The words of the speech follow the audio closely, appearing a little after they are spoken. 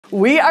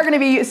We are gonna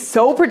be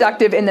so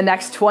productive in the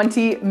next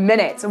 20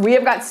 minutes. We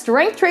have got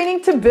strength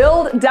training to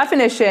build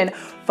definition,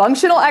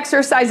 functional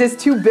exercises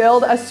to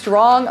build a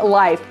strong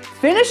life,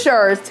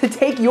 finishers to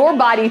take your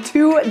body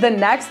to the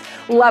next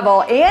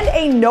level, and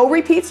a no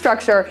repeat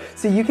structure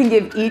so you can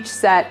give each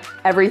set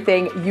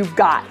everything you've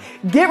got.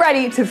 Get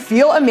ready to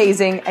feel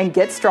amazing and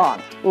get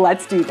strong.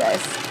 Let's do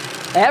this.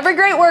 Every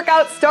great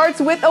workout starts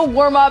with a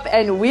warm-up,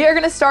 and we are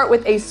gonna start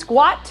with a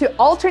squat to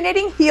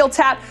alternating heel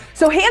tap.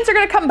 So hands are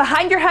gonna come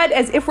behind your head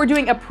as if we're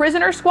doing a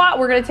prisoner squat.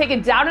 We're gonna take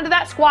it down into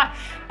that squat.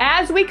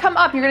 As we come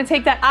up, you're gonna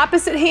take that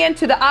opposite hand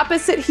to the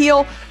opposite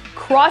heel,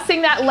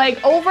 crossing that leg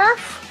over,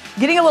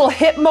 getting a little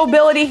hip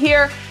mobility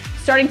here,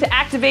 starting to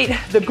activate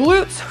the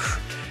glutes.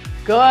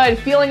 Good,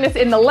 feeling this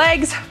in the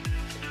legs,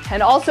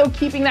 and also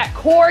keeping that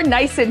core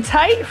nice and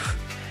tight.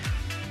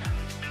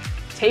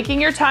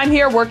 Taking your time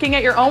here, working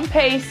at your own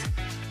pace.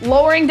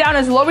 Lowering down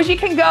as low as you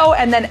can go,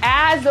 and then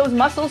as those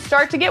muscles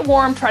start to get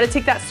warm, try to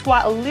take that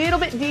squat a little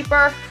bit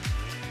deeper.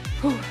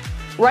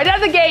 Right out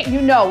of the gate, you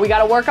know we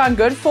gotta work on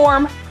good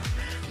form.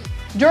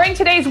 During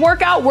today's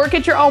workout, work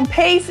at your own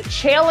pace,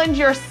 challenge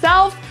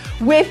yourself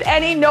with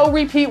any no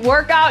repeat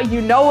workout.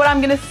 You know what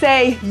I'm gonna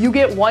say, you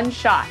get one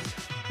shot.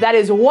 That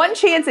is one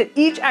chance at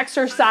each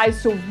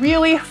exercise, so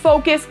really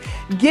focus,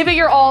 give it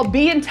your all,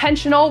 be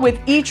intentional with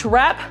each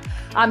rep.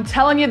 I'm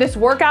telling you, this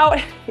workout,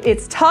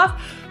 it's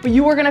tough, but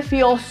you are gonna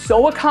feel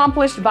so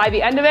accomplished by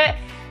the end of it.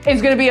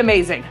 It's gonna be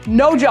amazing.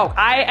 No joke,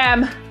 I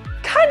am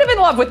kind of in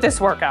love with this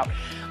workout.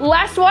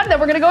 Last one that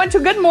we're gonna go into,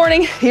 good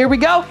morning. Here we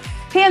go.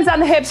 Hands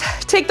on the hips,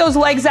 take those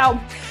legs out.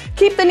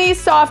 Keep the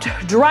knees soft,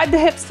 drive the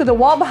hips to the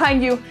wall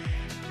behind you.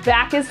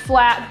 Back is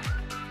flat,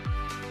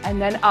 and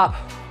then up.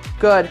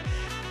 Good.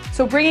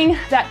 So bringing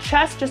that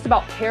chest just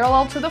about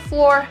parallel to the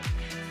floor,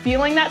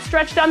 feeling that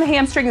stretch down the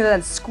hamstring, and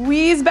then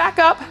squeeze back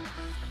up.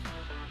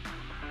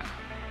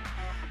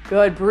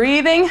 Good,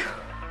 breathing.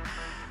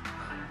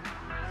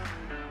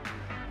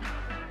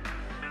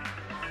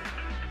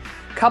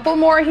 Couple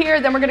more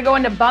here, then we're gonna go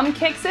into bum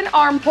kicks and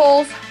arm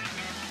pulls.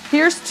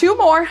 Here's two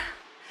more.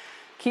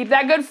 Keep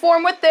that good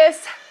form with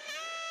this.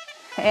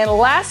 And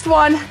last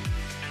one.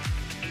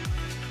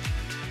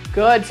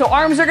 Good, so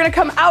arms are gonna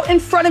come out in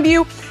front of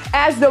you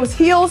as those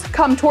heels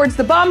come towards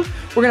the bum.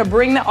 We're gonna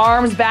bring the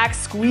arms back,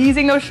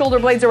 squeezing those shoulder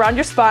blades around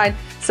your spine.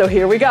 So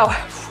here we go.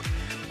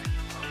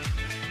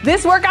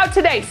 This workout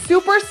today,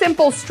 super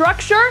simple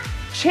structure,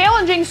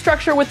 challenging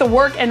structure with the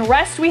work and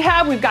rest we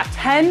have. We've got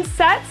 10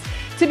 sets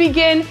to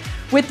begin.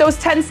 With those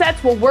 10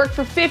 sets, we'll work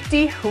for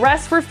 50,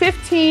 rest for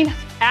 15.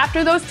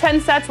 After those 10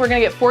 sets, we're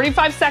gonna get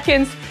 45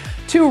 seconds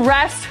to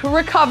rest,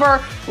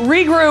 recover,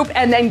 regroup,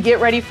 and then get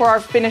ready for our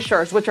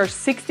finishers, which are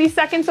 60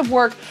 seconds of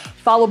work,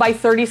 followed by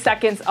 30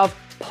 seconds of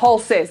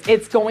pulses.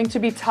 It's going to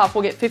be tough.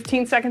 We'll get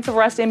 15 seconds of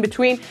rest in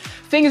between.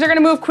 Things are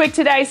gonna move quick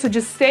today, so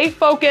just stay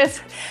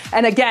focused.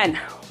 And again,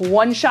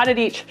 one shot at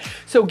each,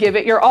 so give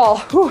it your all.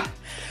 Whew.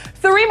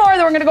 3 more,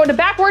 then we're gonna go into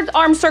backwards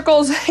arm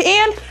circles.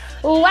 And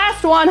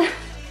last one,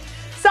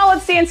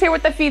 solid stance here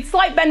with the feet,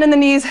 slight bend in the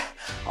knees,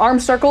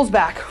 arm circles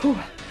back. Whew.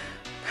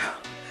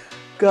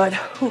 Good.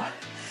 Whew.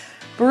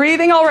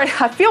 Breathing already.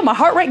 I feel my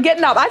heart rate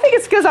getting up. I think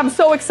it's because I'm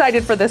so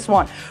excited for this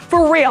one.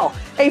 For real,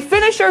 a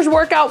finisher's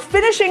workout,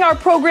 finishing our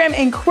program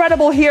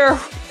incredible here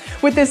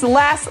with this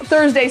last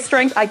Thursday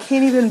strength. I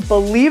can't even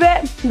believe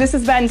it. This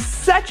has been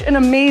such an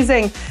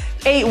amazing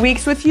 8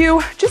 weeks with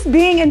you. Just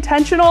being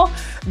intentional,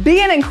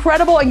 being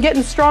incredible, and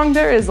getting strong.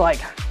 There is like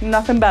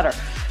nothing better.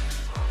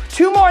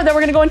 2 more, then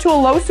we're gonna go into a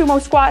low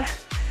sumo squat.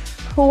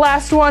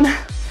 Last one.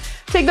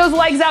 Take those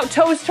legs out,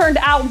 toes turned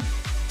out.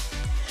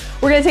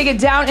 We're gonna take it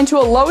down into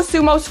a low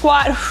sumo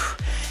squat.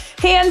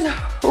 Hands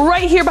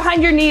right here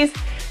behind your knees.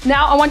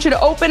 Now I want you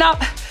to open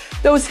up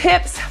those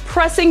hips,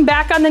 pressing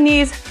back on the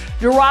knees.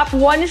 Drop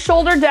one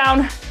shoulder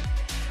down,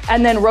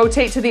 and then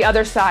rotate to the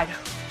other side.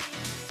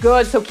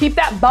 Good, so keep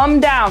that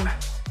bum down.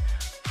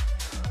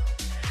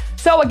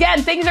 So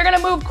again, things are gonna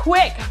move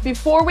quick.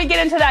 Before we get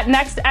into that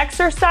next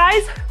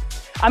exercise,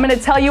 I'm gonna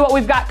tell you what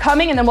we've got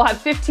coming, and then we'll have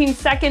 15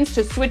 seconds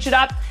to switch it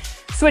up,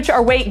 switch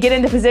our weight, get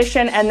into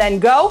position, and then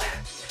go.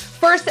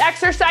 First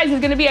exercise is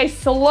gonna be a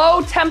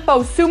slow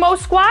tempo sumo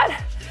squat.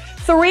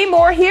 3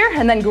 more here,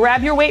 and then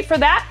grab your weight for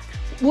that.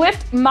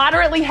 Lift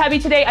moderately heavy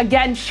today.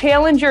 Again,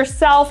 challenge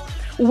yourself.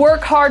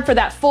 Work hard for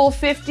that full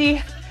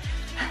 50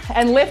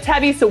 and lift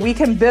heavy so we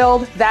can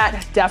build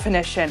that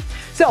definition.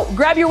 So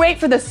grab your weight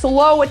for the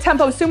slow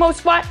tempo sumo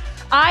squat.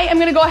 I am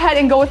gonna go ahead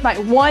and go with my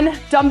 1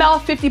 dumbbell,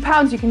 50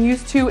 pounds. You can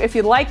use 2 if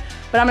you'd like,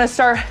 but I'm gonna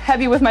start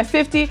heavy with my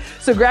 50.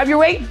 So grab your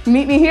weight,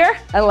 meet me here,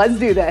 and let's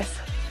do this.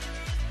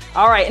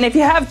 All right, and if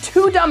you have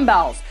 2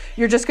 dumbbells,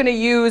 you're just gonna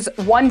use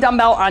 1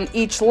 dumbbell on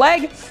each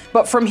leg.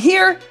 But from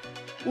here,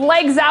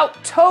 legs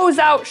out, toes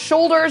out,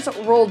 shoulders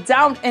roll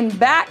down and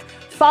back.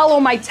 Follow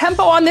my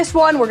tempo on this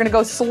one. We're gonna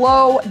go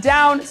slow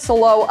down,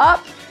 slow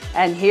up,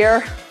 and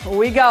here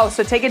we go.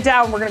 So take it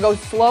down. We're gonna go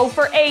slow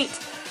for 8.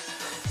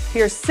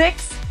 Here's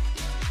 6,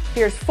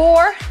 here's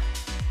 4,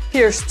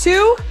 here's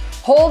 2.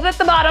 Hold at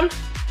the bottom,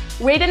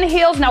 weight in the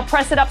heels. Now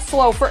press it up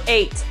slow for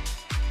 8,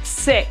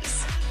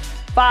 6,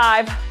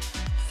 5,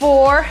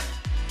 4,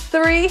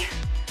 3,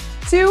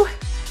 2,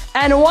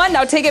 and 1.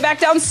 Now take it back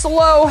down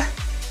slow.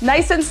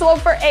 Nice and slow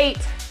for 8.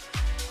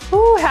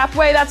 Ooh,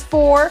 halfway, that's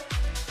 4,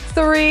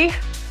 3,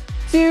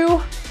 2,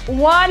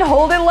 1.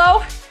 Hold it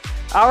low.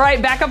 All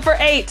right, back up for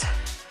 8.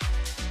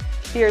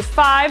 Here's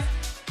 5,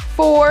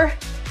 4,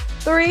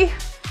 3,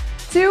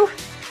 2,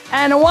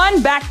 and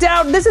 1. Back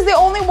down. This is the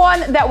only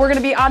one that we're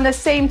gonna be on the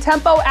same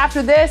tempo.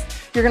 After this,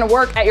 you're gonna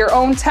work at your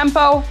own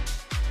tempo.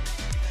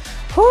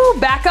 Whew,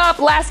 back up,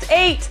 last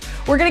 8.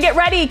 We're gonna get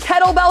ready.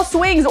 Kettlebell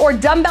swings or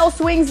dumbbell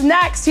swings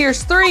next.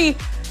 Here's 3,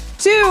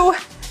 2,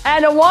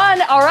 and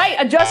 1. All right,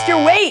 adjust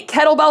your weight.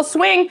 Kettlebell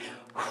swing.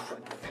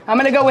 I'm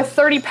gonna go with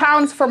 30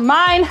 pounds for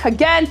mine.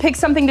 Again, pick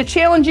something to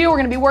challenge you. We're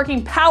gonna be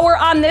working power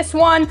on this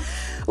one.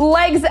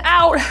 Legs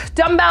out,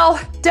 dumbbell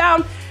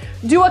down.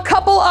 Do a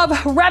couple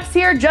of reps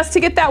here just to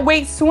get that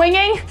weight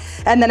swinging,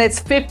 and then it's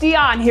 50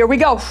 on. Here we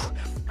go.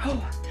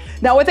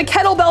 Now with a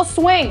kettlebell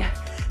swing,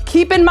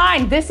 keep in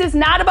mind, this is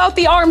not about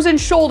the arms and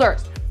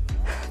shoulders.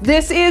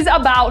 This is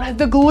about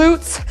the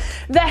glutes,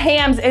 the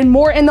hams, and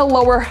more in the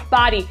lower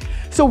body.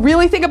 So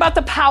really think about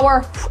the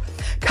power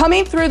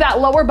coming through that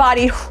lower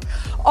body.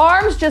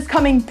 Arms just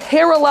coming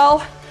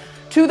parallel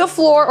to the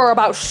floor or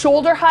about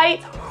shoulder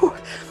height.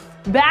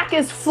 Back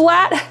is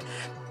flat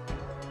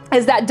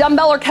as that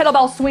dumbbell or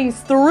kettlebell swings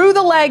through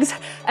the legs,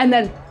 and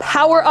then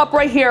power up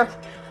right here.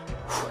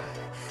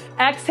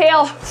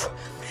 Exhale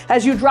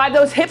as you drive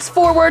those hips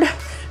forward.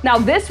 Now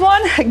this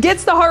one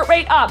gets the heart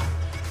rate up.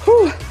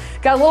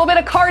 Got a little bit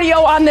of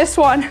cardio on this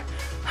one.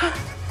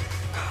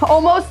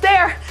 Almost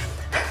there.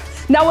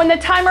 Now when the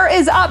timer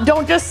is up,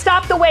 don't just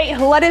stop the weight.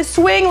 Let it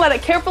swing, let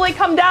it carefully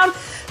come down.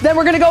 Then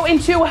we're gonna go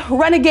into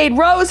renegade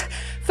rows.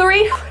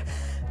 3,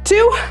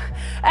 2,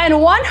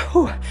 and 1.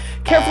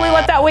 Carefully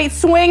let that weight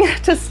swing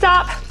to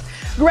stop.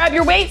 Grab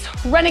your weights,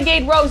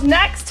 renegade rows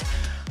next.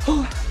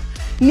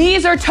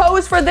 Knees or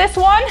toes for this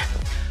one.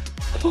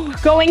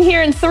 Going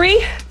here in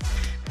 3,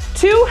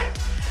 2,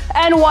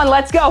 and 1.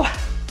 Let's go.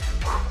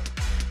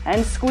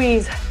 And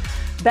squeeze.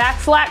 Back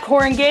flat,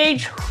 core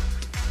engage.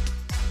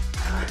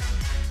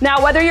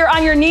 Now, whether you're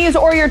on your knees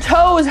or your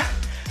toes,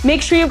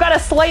 make sure you've got a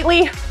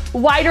slightly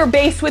wider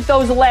base with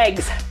those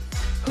legs.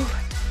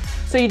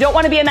 So you don't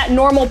want to be in that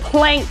normal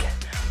plank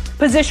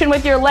position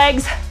with your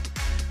legs.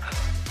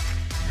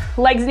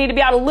 Legs need to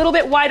be out a little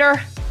bit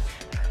wider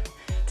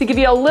to give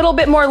you a little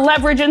bit more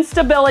leverage and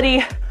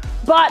stability.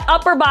 But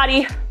upper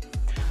body,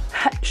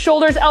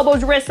 shoulders,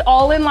 elbows, wrists,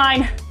 all in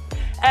line.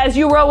 As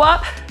you row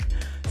up,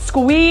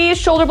 squeeze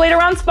shoulder blade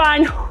around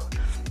spine.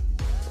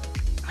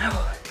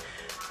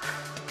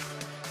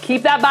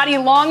 Keep that body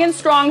long and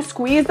strong.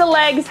 Squeeze the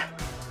legs.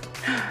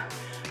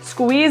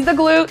 Squeeze the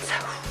glutes.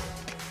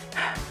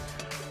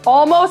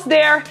 Almost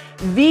there.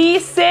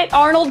 V-sit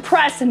Arnold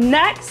press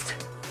next.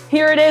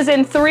 Here it is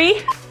in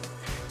 3,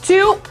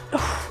 2,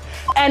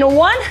 and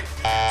 1.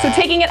 So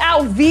taking it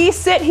out,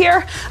 V-sit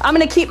here. I'm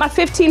gonna keep my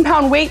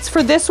 15-pound weights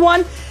for this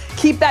one.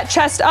 Keep that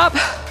chest up.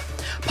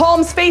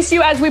 Palms face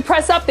you as we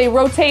press up. They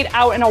rotate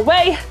out and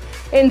away.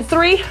 In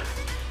 3,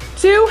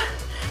 2,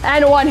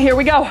 and 1. Here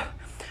we go.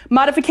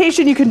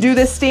 Modification, you can do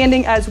this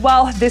standing as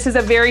well. This is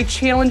a very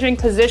challenging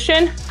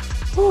position.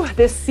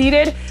 This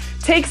seated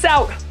takes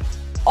out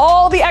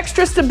all the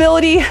extra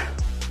stability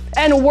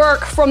and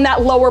work from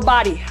that lower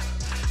body.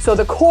 So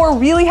the core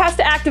really has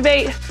to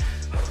activate,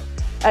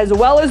 as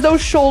well as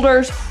those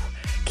shoulders.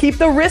 Keep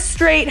the wrists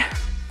straight,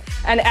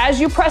 and as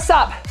you press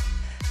up,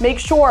 make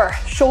sure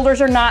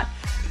shoulders are not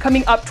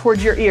coming up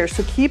towards your ears.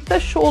 So keep the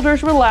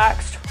shoulders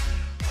relaxed.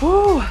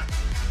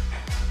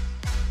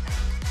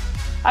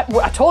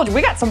 I told you,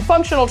 we got some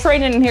functional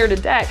training in here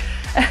today.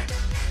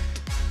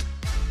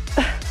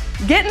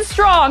 Getting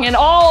strong in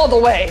all the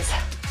ways.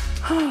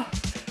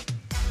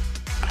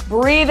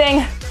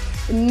 Breathing.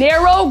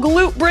 Narrow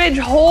glute bridge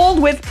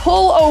hold with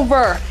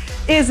pullover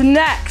is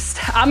next.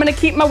 I'm gonna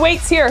keep my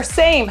weights here,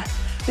 same.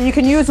 You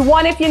can use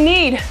 1 if you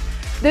need.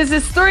 This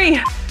is 3,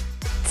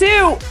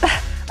 2,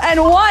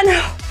 and 1.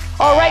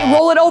 All right,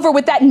 roll it over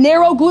with that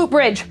narrow glute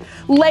bridge.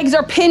 Legs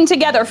are pinned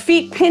together,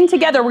 feet pinned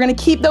together. We're gonna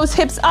keep those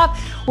hips up.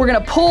 We're gonna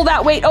pull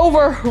that weight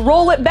over,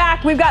 roll it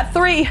back. We've got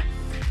 3,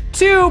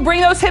 2, bring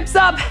those hips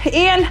up,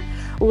 and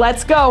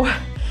let's go.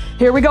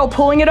 Here we go,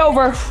 pulling it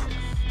over.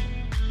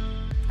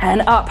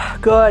 And up,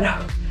 good.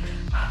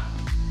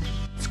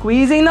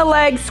 Squeezing the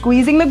legs,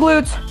 squeezing the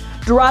glutes,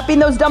 dropping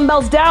those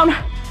dumbbells down,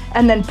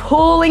 and then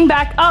pulling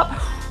back up.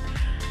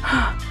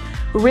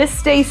 Wrists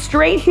stay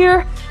straight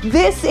here.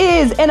 This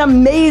is an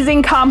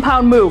amazing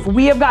compound move.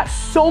 We have got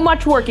so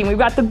much working. We've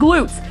got the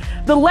glutes.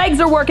 The legs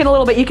are working a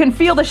little bit. You can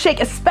feel the shake,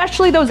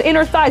 especially those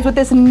inner thighs with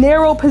this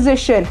narrow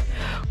position.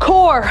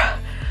 Core,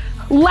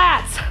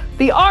 lats,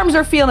 the arms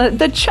are feeling it,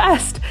 the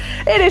chest.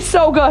 It is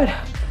so good.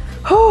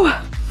 Whew.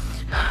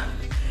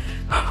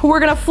 We're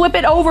gonna flip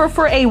it over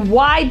for a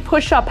wide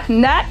push-up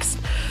next.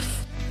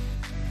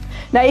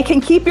 Now you can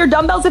keep your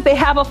dumbbells if they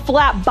have a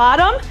flat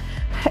bottom,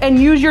 and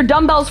use your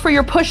dumbbells for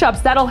your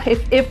push-ups.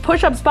 If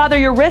push-ups bother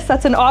your wrists,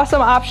 that's an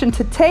awesome option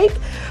to take.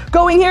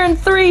 Going here in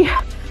 3,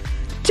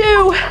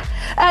 2,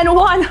 and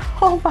 1.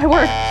 Oh my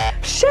word.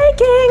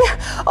 shaking.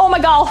 Oh my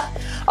God.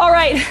 All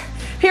right,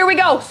 here we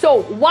go.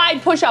 So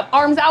wide push-up,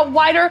 arms out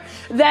wider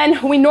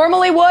than we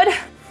normally would.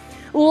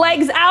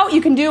 Legs out.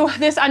 You can do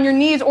this on your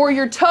knees or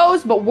your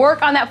toes, but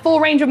work on that full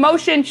range of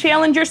motion.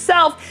 Challenge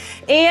yourself.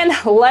 And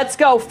let's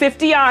go.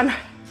 50 on.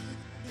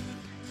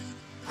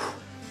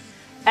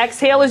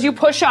 Exhale as you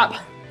push up.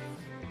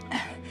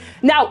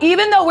 Now,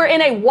 even though we're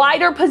in a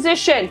wider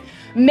position,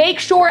 make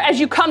sure as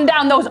you come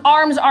down, those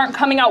arms aren't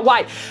coming out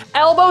wide.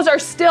 Elbows are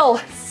still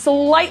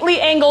slightly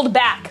angled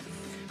back.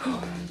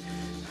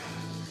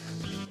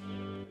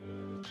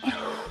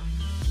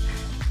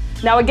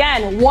 Now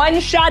again, one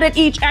shot at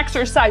each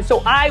exercise.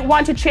 So I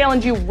want to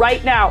challenge you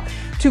right now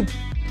to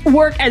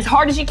work as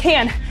hard as you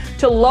can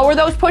to lower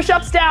those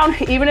push-ups down,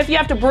 even if you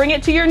have to bring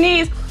it to your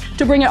knees,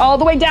 to bring it all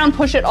the way down,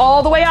 push it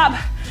all the way up.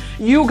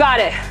 You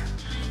got it.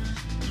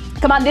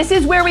 Come on, this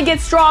is where we get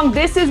strong.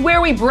 This is where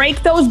we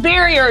break those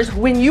barriers.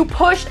 When you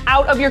push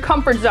out of your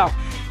comfort zone,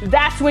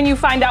 that's when you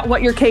find out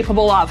what you're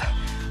capable of.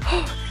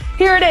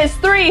 Here it is,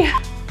 3,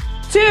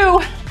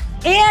 2,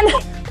 and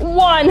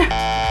 1.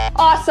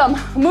 Awesome.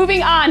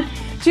 Moving on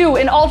to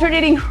an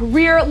alternating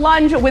rear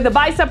lunge with a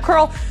bicep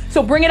curl.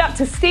 So bring it up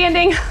to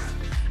standing.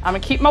 I'm gonna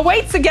keep my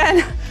weights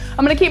again.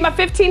 I'm gonna keep my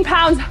 15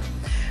 pounds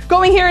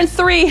going here in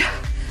 3,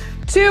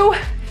 2,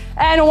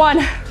 and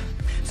 1.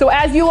 So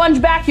as you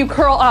lunge back, you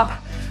curl up.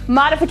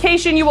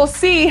 Modification you will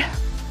see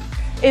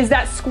is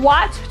that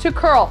squat to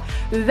curl.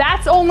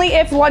 That's only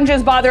if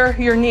lunges bother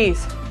your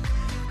knees.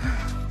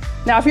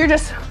 Now, if you're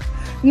just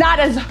not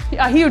as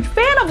a huge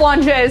fan of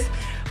lunges,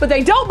 but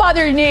they don't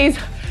bother your knees,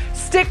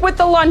 stick with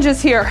the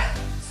lunges here.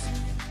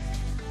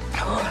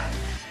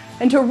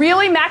 And to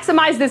really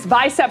maximize this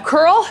bicep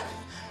curl,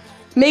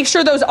 make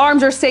sure those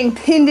arms are staying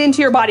pinned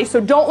into your body.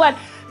 So don't let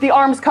the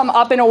arms come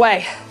up and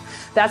away.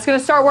 That's gonna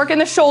start working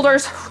the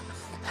shoulders.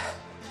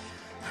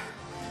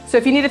 So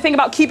if you need to think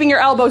about keeping your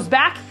elbows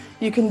back,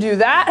 you can do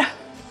that.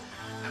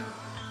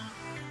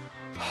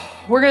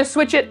 We're gonna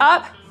switch it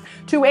up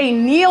to a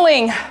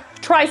kneeling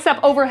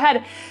tricep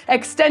overhead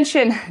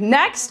extension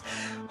next.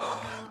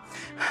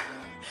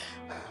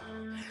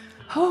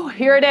 Oh,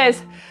 here it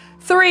is.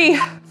 3,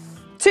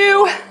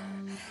 2,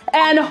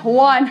 and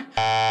 1.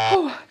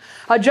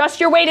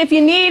 Adjust your weight if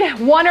you need.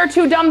 1 or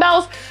 2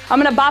 dumbbells.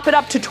 I'm gonna bop it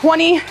up to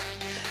 20.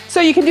 So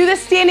you can do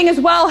this standing as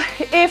well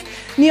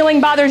if kneeling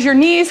bothers your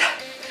knees,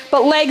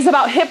 but legs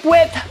about hip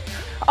width,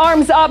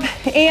 arms up,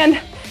 and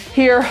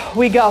here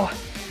we go.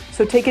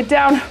 So take it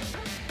down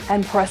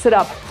and press it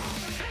up.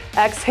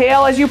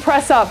 Exhale as you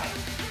press up.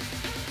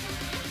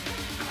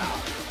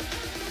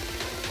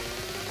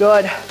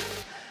 Good.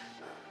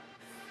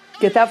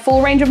 Get that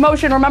full range of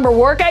motion. Remember,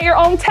 work at your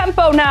own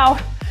tempo now.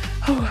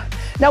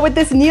 Now with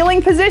this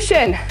kneeling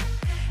position,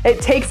 it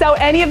takes out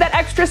any of that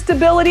extra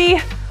stability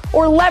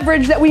or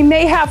leverage that we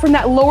may have from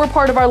that lower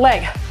part of our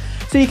leg.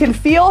 So you can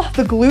feel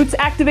the glutes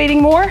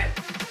activating more,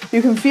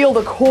 you can feel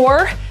the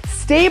core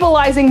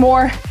stabilizing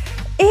more,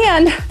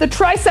 and the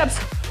triceps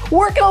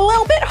working a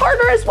little bit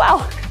harder as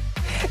well,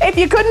 if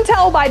you couldn't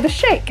tell by the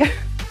shake.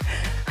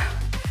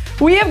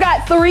 We have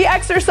got 3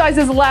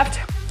 exercises left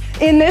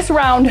in this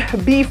round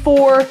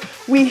before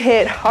we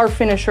hit our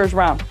finishers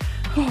round.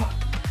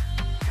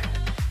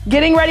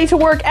 Getting ready to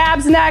work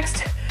abs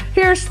next.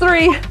 Here's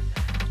 3,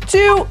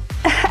 2,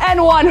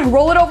 and 1.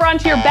 Roll it over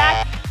onto your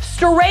back.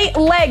 Straight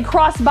leg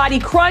cross-body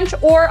crunch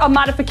or a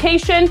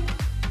modification.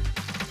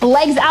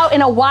 Legs out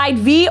in a wide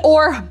V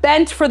or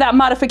bent for that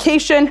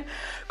modification.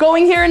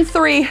 Going here in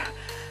 3,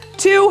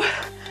 2,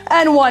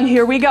 and 1.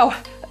 Here we go.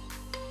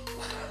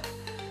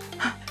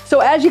 So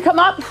as you come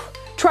up,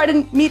 try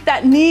to meet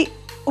that knee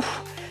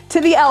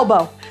to the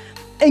elbow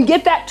and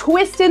get that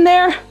twist in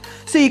there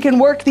so you can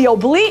work the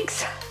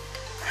obliques.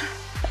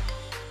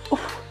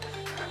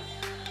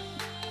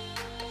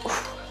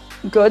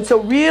 Good, so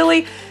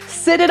really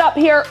sit it up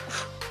here.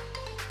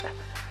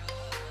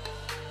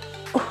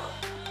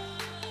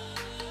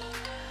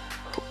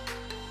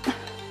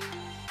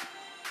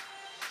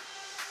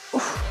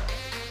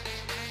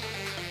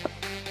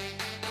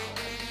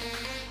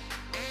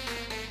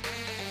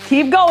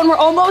 Keep going, we're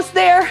almost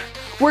there.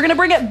 We're gonna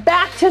bring it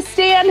back to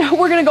stand.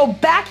 We're gonna go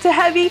back to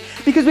heavy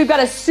because we've got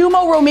a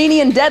sumo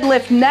Romanian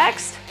deadlift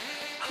next.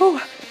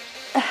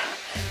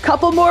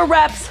 Couple more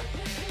reps.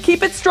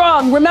 Keep it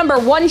strong. Remember,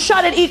 1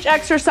 shot at each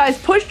exercise.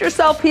 Push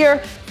yourself here.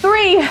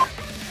 3,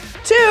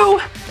 2,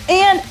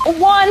 and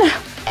 1.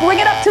 Bring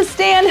it up to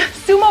stand.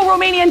 Sumo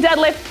Romanian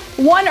deadlift,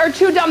 1 or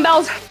 2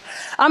 dumbbells.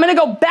 I'm gonna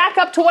go back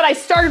up to what I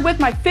started with,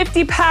 my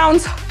 50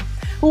 pounds.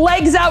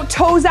 Legs out,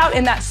 toes out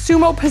in that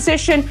sumo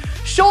position.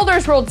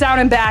 Shoulders rolled down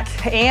and back,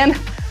 and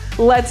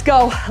let's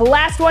go.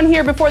 Last one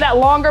here before that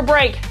longer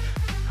break.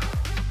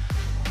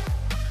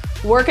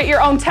 Work at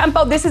your own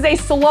tempo. This is a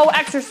slow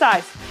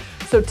exercise,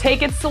 so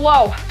take it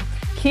slow.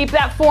 Keep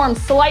that form,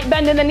 slight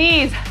bend in the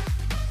knees,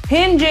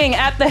 hinging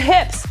at the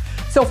hips.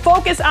 So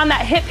focus on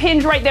that hip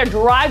hinge right there.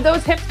 Drive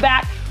those hips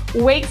back.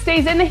 Weight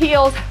stays in the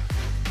heels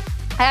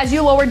as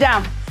you lower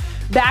down.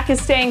 Back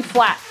is staying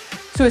flat.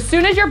 So as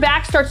soon as your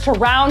back starts to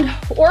round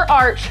or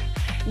arch,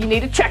 you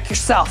need to check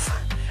yourself.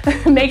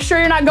 Make sure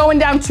you're not going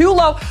down too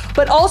low,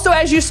 but also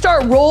as you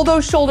start, roll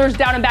those shoulders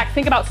down and back.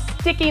 Think about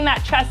sticking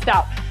that chest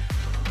out.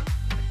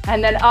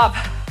 And then up.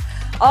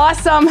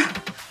 Awesome.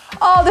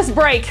 Oh, this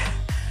break.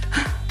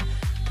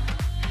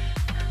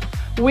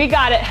 We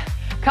got it.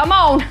 Come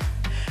on.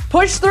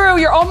 Push through.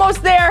 You're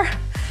almost there.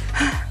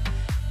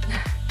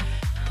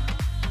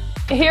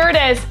 Here it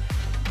is.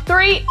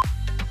 3,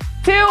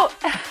 2,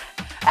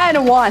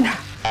 and 1.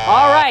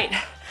 All right.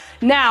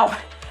 Now,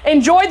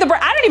 enjoy the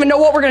break. I don't even know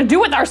what we're going to do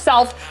with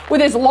ourselves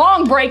with this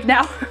long break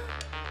now.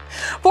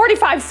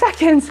 45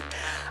 seconds.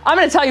 I'm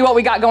going to tell you what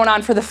we got going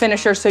on for the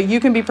finisher so you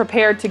can be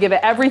prepared to give it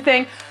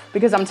everything,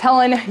 because I'm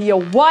telling you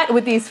what,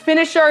 with these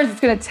finishers,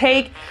 it's going to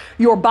take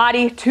your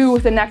body to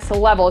the next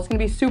level. It's going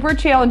to be super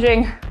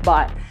challenging,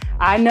 but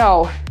I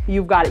know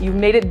you've got it. You've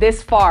made it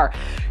this far.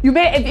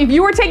 If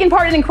you were taking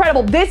part in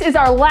Incredible, this is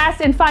our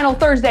last and final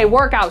Thursday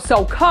workout,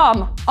 so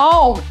come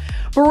on.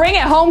 Bring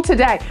it home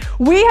today.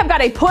 We have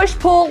got a push,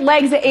 pull,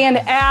 legs, and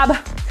ab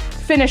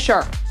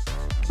finisher.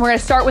 We're gonna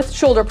start with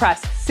shoulder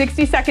press,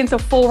 60 seconds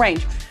of full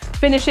range.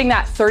 Finishing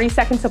that, 30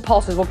 seconds of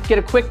pulses. We'll get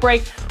a quick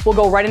break. We'll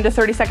go right into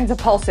 30 seconds of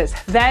pulses.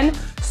 Then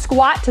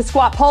squat to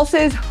squat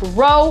pulses,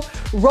 row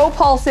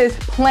pulses,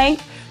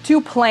 plank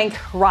to plank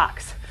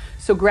rocks.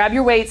 So grab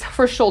your weights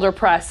for shoulder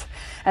press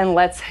and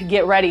let's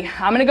get ready.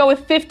 I'm gonna go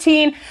with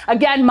 15.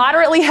 Again,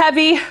 moderately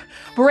heavy.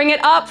 Bring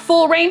it up,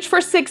 full range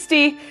for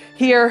 60.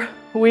 Here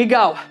we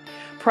go.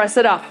 Press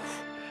it up.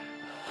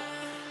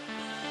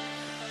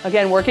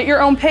 Again, work at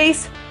your own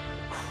pace.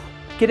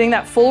 Getting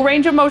that full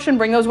range of motion.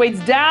 Bring those weights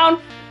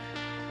down.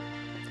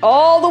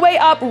 All the way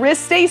up.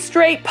 Wrist stay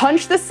straight.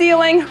 Punch the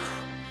ceiling.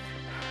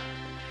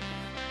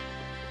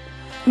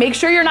 Make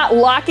sure you're not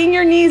locking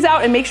your knees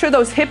out, and make sure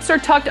those hips are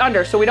tucked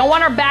under. So we don't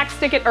want our back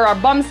sticking or our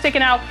bum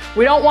sticking out.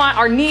 We don't want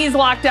our knees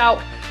locked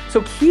out.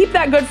 So keep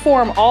that good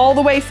form all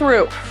the way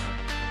through.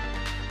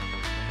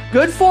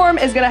 Good form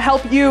is gonna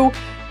help you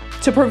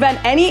to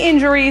prevent any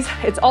injuries.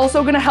 It's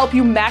also gonna help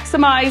you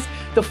maximize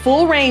the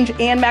full range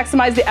and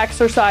maximize the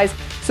exercise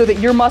so that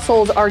your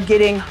muscles are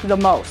getting the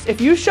most.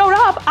 If you showed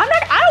up, I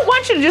don't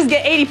want you to just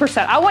get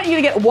 80%. I want you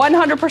to get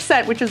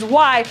 100%, which is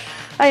why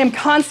I am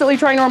constantly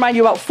trying to remind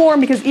you about form,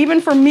 because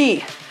even for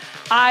me,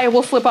 I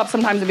will slip up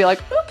sometimes and be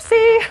like,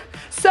 oopsie.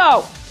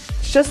 So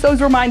it's just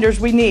those reminders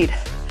we need.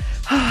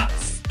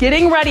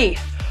 Getting ready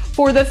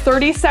for the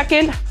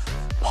 30-second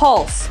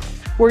pulse.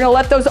 We're gonna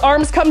let those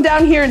arms come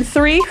down here in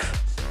 3,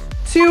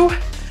 2,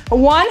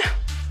 1.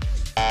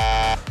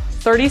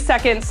 30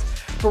 seconds,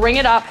 bring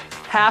it up,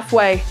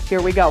 halfway.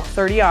 Here we go,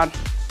 30 on.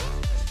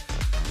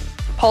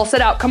 Pulse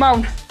it out, come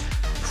on.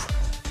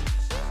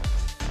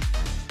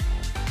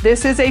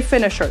 This is a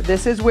finisher.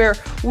 This is where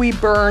we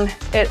burn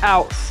it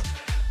out.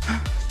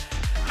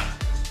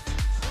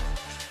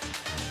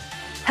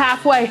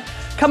 Halfway,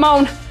 come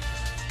on.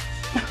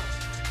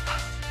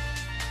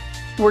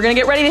 We're gonna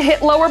get ready to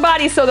hit lower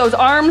body, so those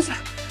arms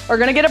are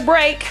gonna get a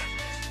break.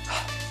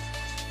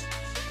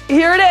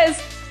 Here it is,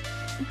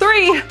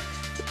 3,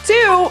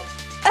 2,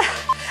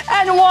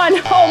 and 1.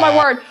 Oh my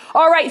word.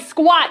 All right,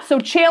 squat. So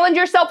challenge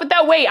yourself with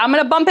that weight. I'm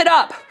gonna bump it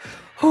up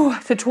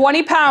to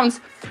 20 pounds,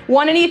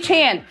 1 in each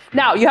hand.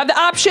 Now, you have the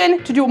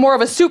option to do more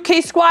of a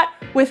suitcase squat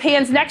with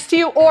hands next to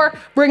you, or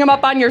bring them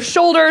up on your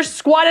shoulders,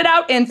 squat it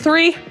out in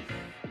 3,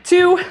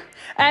 2,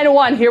 and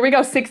 1. Here we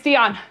go, 60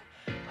 on.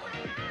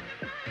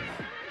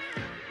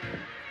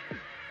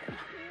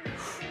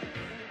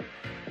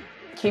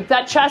 Keep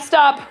that chest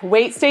up,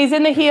 weight stays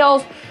in the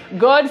heels,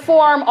 good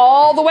form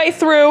all the way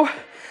through.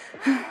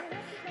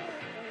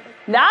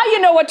 Now you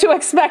know what to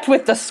expect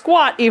with the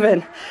squat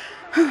even.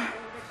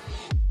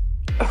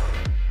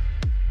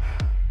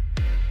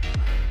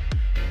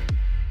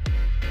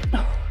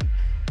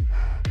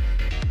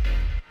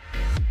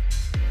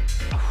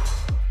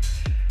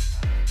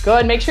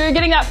 Good, make sure you're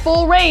getting that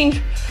full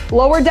range.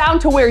 Lower down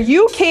to where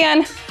you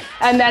can,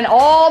 and then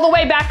all the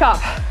way back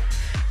up.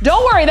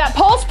 Don't worry, that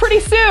pulse pretty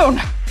soon.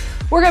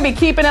 We're gonna be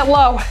keeping it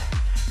low.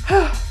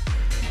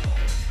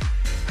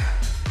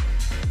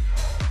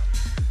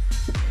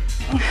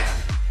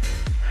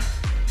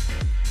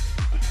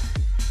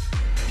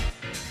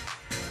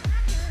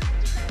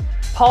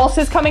 Pulse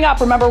is coming up.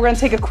 Remember, we're gonna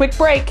take a quick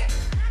break,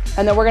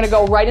 and then we're gonna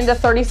go right into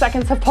 30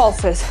 seconds of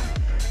pulses.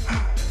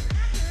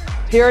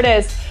 Here it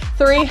is,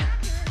 3,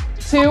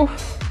 2,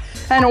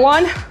 and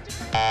 1.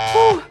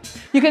 Whew.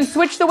 You can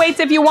switch the weights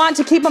if you want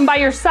to keep them by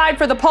your side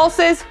for the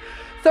pulses.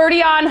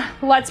 30 on,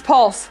 let's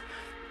pulse.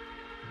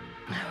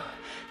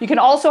 You can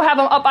also have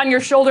them up on your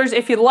shoulders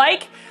if you'd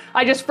like.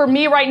 For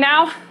me right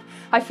now,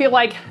 I feel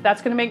like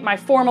that's gonna make my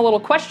form a little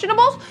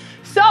questionable.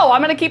 So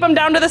I'm gonna keep them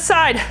down to the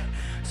side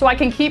so I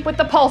can keep with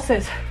the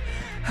pulses.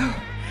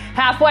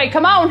 Halfway,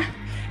 come on,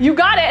 you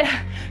got it.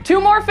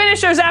 2 more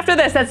finishers after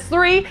this. That's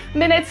 3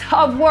 minutes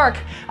of work.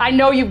 I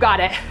know you've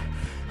got it.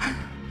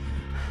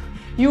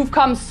 You've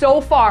come so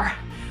far.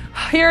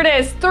 Here it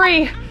is,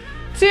 3,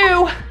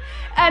 2,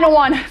 and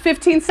 1.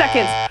 15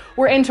 seconds.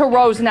 We're into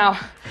rows now.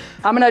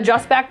 I'm gonna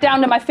adjust back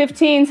down to my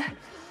 15s.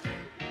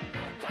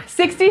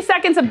 60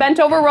 seconds of bent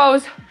over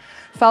rows.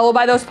 followed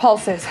by those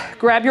pulses.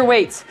 Grab your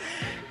weights.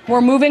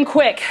 We're moving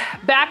quick.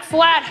 Back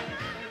flat,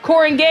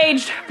 core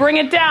engaged, bring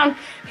it down.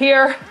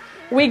 Here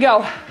we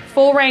go.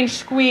 Full range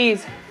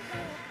squeeze.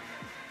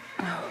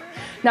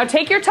 Now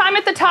take your time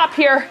at the top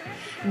here.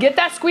 Get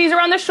that squeeze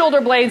around the shoulder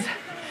blades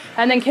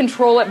and then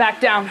control it back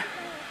down.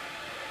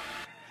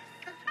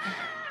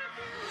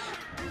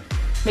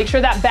 Make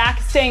sure that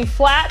back is staying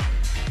flat,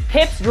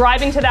 hips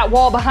driving to that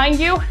wall behind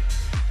you.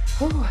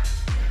 Whew.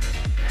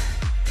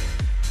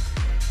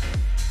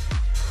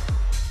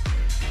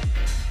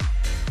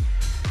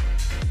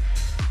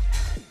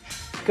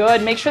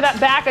 Good, make sure that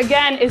back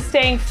again is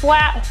staying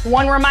flat.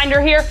 One reminder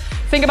here,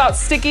 think about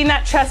sticking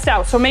that chest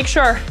out. So make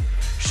sure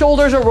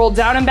shoulders are rolled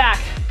down and back,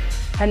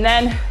 and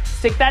then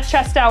stick that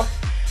chest out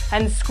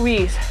and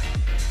squeeze.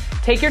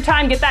 Take your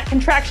time, get that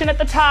contraction at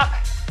the top.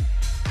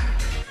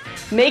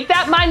 Make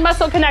that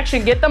mind-muscle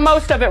connection, get the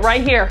most of it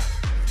right here.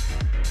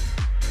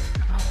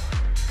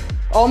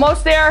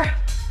 Almost there.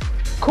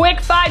 Quick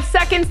 5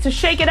 seconds to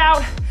shake it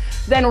out,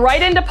 then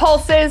right into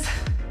pulses.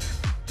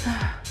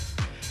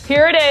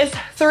 Here it is,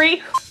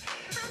 3,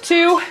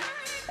 2,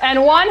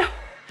 and 1.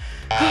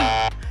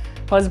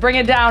 Let's bring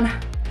it down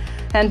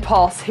and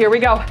pulse. Here we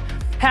go.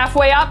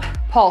 Halfway up,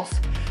 pulse.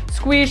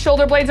 Squeeze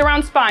shoulder blades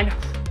around spine.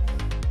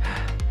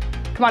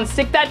 Come on,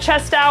 stick that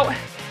chest out.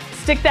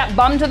 Stick that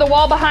bum to the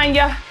wall behind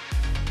you.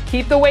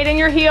 Keep the weight in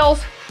your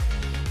heels.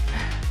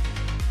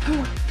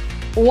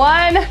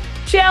 1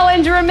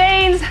 challenge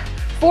remains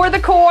for the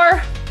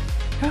core.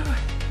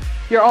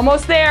 You're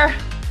almost there.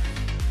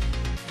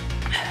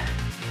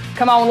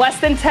 Come on, less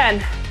than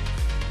 10.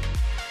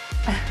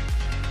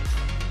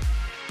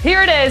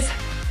 Here it is.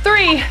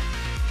 3,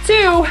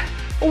 2,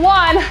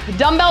 1.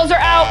 Dumbbells are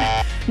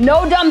out.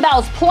 No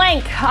dumbbells.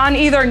 Plank on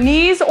either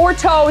knees or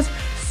toes.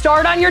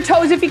 Start on your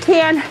toes if you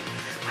can.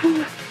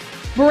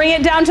 Bring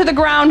it down to the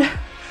ground.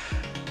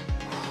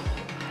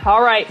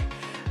 All right.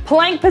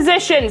 Plank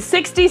position,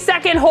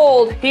 60-second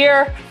hold.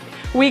 Here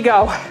we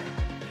go.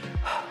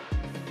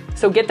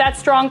 So get that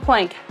strong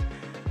plank.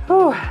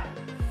 Whew.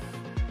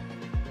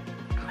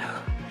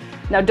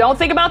 Now don't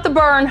think about the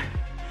burn.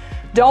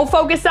 Don't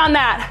focus on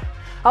that.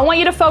 I want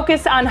you to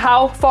focus on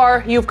how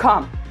far you've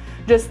come.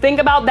 Just think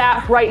about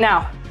that right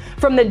now.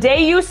 From the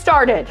day you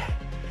started,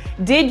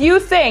 did you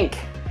think,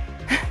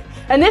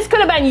 and this could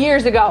have been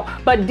years ago,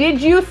 but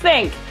did you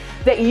think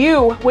that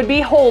you would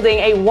be holding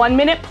a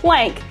 1-minute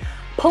plank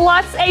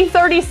plus a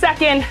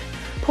 30-second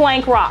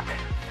plank rock?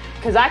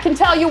 Because I can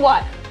tell you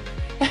what,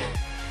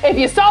 if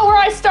you saw where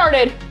I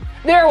started,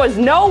 there was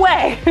no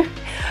way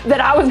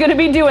that I was gonna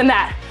be doing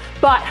that.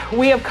 But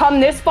we have come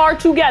this far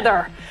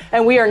together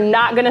and we are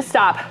not gonna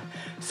stop.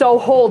 So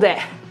hold it.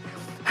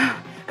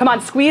 Come on,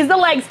 squeeze the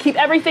legs, keep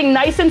everything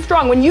nice and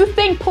strong. When you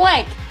think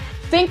plank,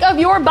 think of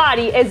your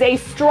body as a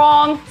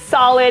strong,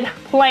 solid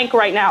plank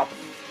right now.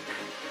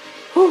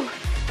 Whew.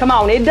 Come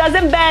on, it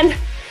doesn't bend.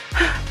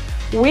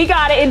 We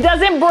got it, it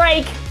doesn't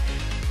break.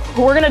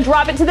 We're gonna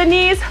drop it to the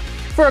knees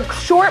for a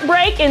short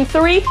break in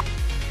 3,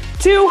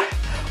 2,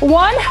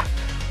 1.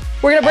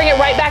 We're gonna bring it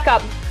right back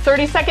up.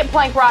 30-second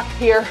plank rock,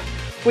 here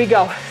we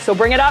go. So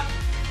bring it up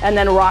and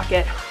then rock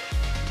it.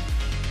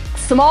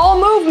 Small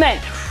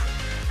movement.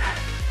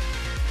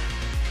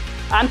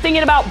 I'm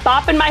thinking about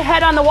bopping my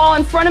head on the wall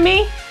in front of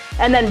me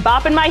and then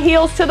bopping my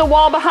heels to the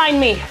wall behind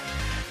me.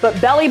 But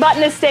belly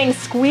button is staying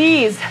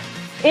squeezed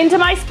into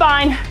my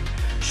spine.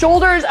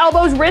 Shoulders,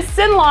 elbows, wrists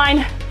in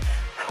line.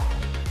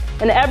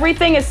 And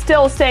everything is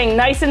still staying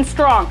nice and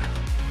strong.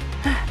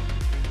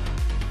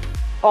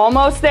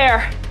 Almost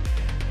there.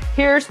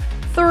 Here's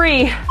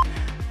 3,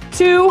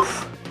 2,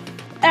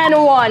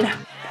 and 1.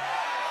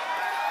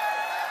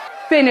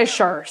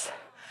 Finishers.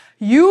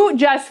 You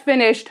just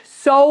finished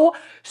so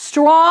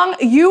strong.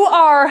 You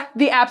are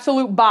the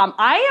absolute bomb.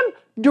 I am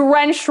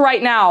drenched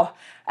right now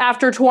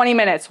after 20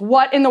 minutes.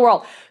 What in the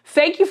world?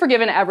 Thank you for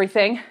giving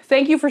everything.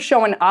 Thank you for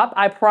showing up.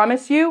 I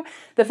promise you,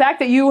 the fact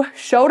that you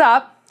showed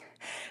up,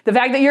 the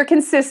fact that you're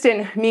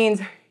consistent means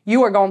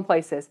you are going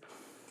places.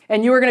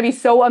 And you are going to be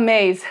so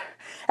amazed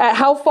at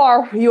how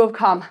far you have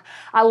come.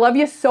 I love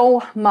you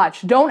so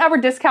much. Don't ever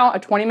discount a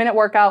 20-minute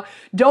workout.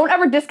 Don't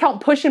ever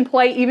discount push and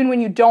play even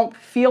when you don't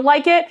feel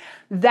like it.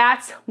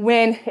 That's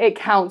when it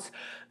counts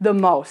the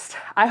most.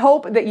 I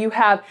hope that you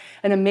have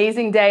an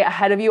amazing day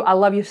ahead of you. I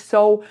love you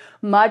so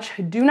much.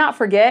 Do not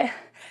forget,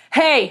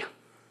 hey,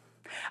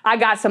 I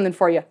got something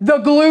for you. The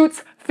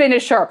glutes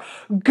finisher.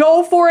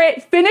 Go for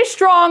it. Finish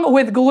strong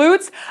with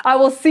glutes. I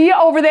will see you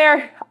over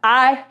there.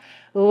 I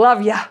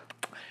love you.